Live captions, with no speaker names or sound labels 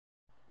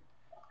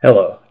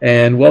Hello,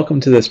 and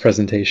welcome to this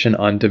presentation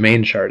on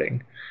domain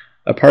sharding,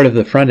 a part of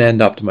the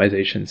front-end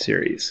optimization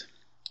series.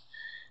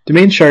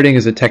 Domain sharding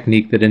is a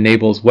technique that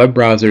enables web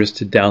browsers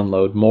to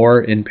download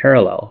more in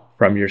parallel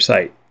from your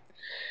site.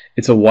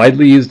 It's a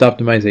widely used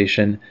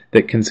optimization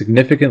that can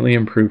significantly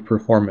improve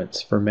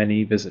performance for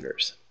many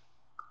visitors.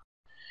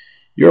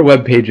 Your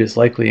web pages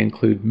likely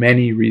include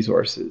many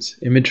resources: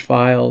 image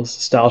files,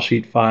 style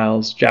sheet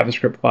files,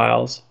 JavaScript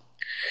files.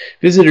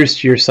 Visitors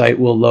to your site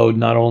will load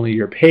not only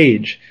your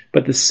page,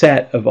 but the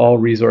set of all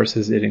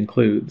resources it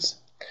includes.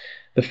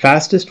 The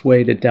fastest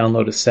way to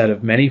download a set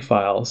of many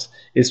files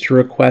is to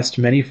request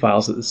many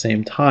files at the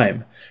same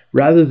time,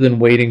 rather than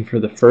waiting for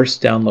the first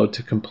download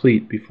to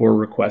complete before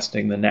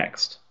requesting the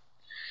next.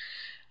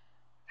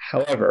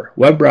 However,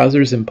 web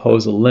browsers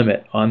impose a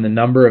limit on the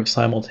number of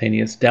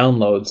simultaneous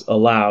downloads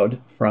allowed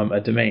from a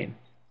domain.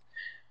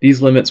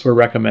 These limits were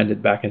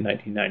recommended back in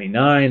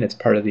 1999 as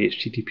part of the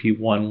HTTP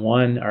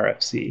 1.1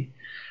 RFC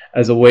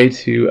as a way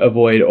to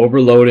avoid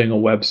overloading a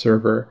web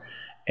server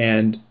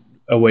and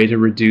a way to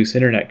reduce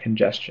internet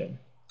congestion.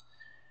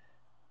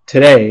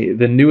 Today,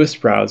 the newest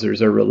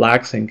browsers are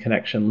relaxing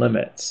connection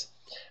limits,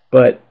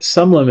 but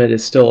some limit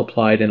is still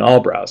applied in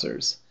all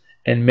browsers,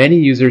 and many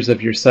users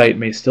of your site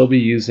may still be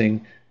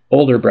using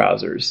older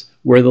browsers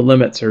where the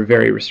limits are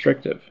very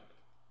restrictive.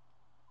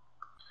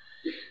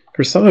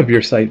 For some of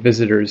your site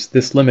visitors,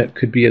 this limit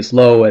could be as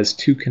low as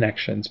 2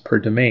 connections per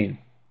domain.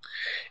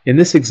 In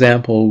this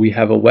example, we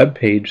have a web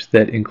page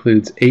that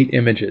includes 8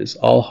 images,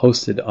 all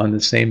hosted on the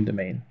same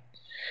domain.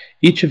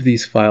 Each of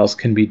these files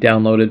can be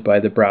downloaded by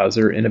the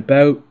browser in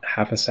about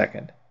half a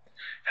second.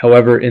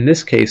 However, in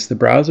this case, the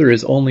browser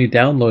is only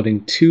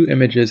downloading 2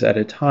 images at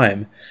a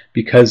time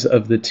because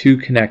of the 2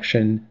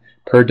 connection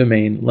per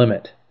domain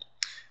limit.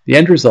 The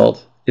end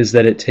result is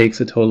that it takes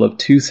a total of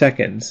 2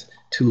 seconds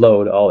to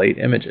load all 8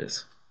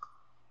 images.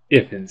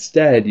 If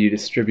instead you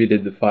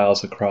distributed the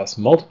files across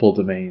multiple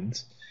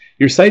domains,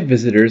 your site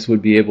visitors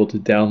would be able to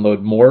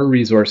download more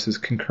resources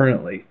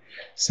concurrently,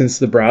 since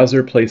the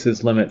browser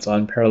places limits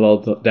on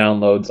parallel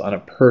downloads on a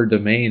per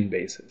domain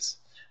basis.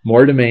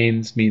 More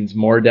domains means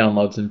more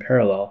downloads in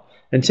parallel,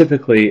 and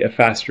typically a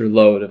faster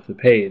load of the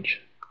page.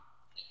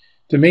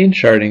 Domain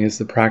sharding is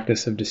the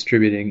practice of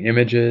distributing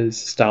images,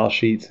 style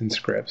sheets, and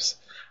scripts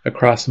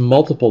across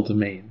multiple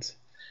domains,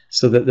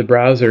 so that the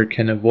browser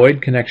can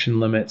avoid connection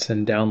limits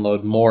and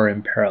download more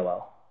in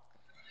parallel.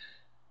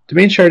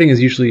 Domain sharding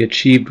is usually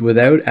achieved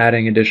without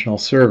adding additional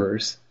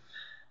servers.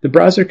 The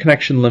browser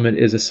connection limit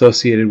is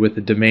associated with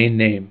the domain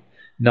name,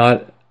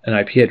 not an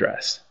IP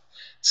address.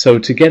 So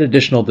to get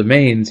additional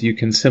domains, you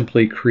can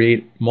simply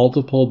create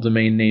multiple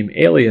domain name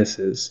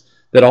aliases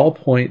that all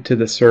point to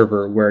the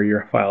server where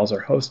your files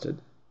are hosted.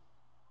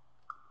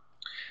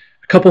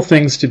 A couple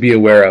things to be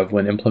aware of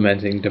when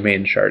implementing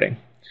domain sharding.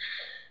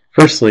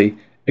 Firstly,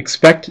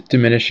 expect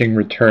diminishing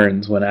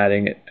returns when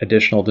adding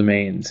additional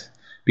domains,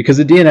 because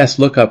a DNS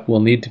lookup will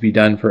need to be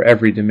done for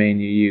every domain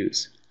you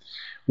use.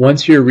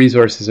 Once your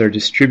resources are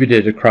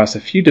distributed across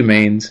a few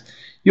domains,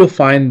 you'll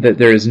find that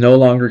there is no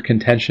longer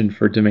contention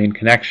for domain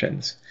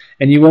connections,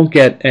 and you won't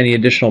get any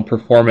additional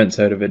performance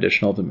out of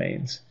additional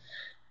domains.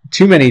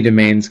 Too many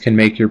domains can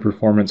make your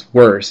performance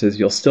worse, as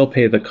you'll still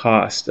pay the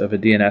cost of a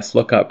DNS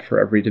lookup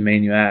for every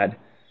domain you add.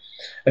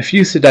 A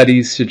few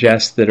studies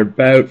suggest that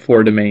about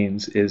 4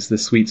 domains is the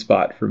sweet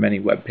spot for many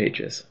web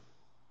pages.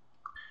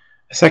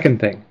 A second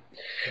thing,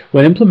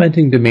 when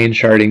implementing domain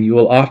sharding, you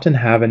will often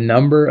have a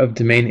number of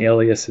domain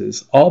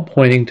aliases all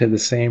pointing to the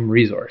same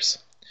resource.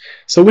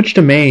 So which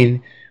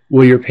domain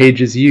will your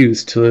pages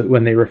use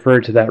when they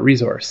refer to that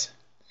resource?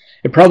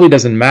 It probably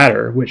doesn't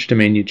matter which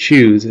domain you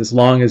choose as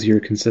long as you're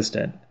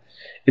consistent.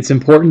 It's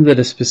important that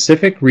a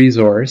specific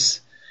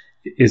resource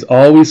is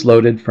always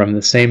loaded from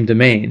the same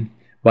domain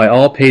by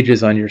all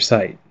pages on your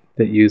site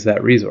that use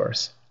that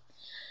resource.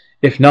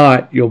 If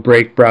not, you'll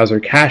break browser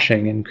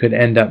caching and could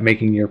end up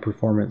making your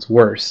performance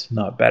worse,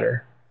 not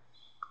better.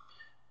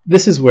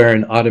 This is where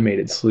an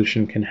automated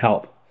solution can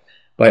help.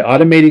 By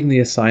automating the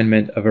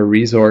assignment of a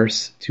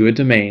resource to a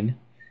domain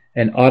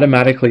and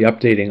automatically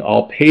updating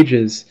all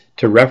pages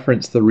to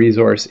reference the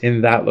resource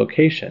in that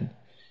location,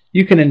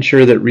 you can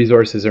ensure that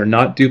resources are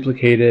not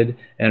duplicated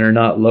and are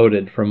not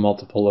loaded from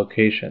multiple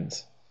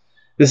locations.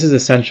 This is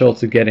essential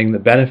to getting the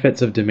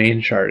benefits of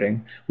domain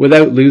sharding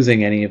without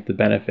losing any of the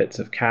benefits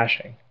of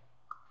caching.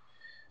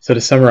 So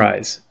to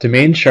summarize,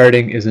 domain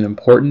sharding is an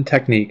important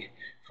technique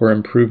for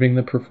improving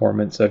the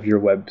performance of your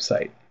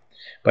website.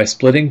 By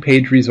splitting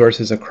page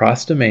resources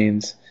across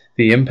domains,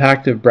 the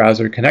impact of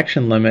browser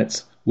connection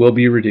limits will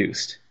be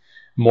reduced.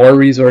 More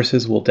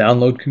resources will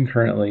download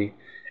concurrently,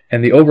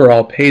 and the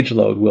overall page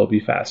load will be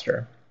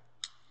faster.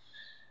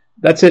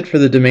 That's it for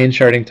the domain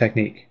sharding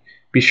technique.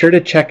 Be sure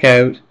to check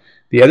out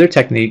the other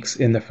techniques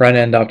in the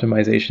front-end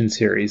optimization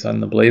series on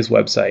the Blaze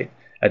website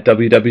at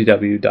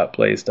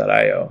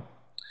www.blaze.io.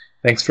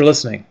 Thanks for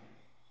listening.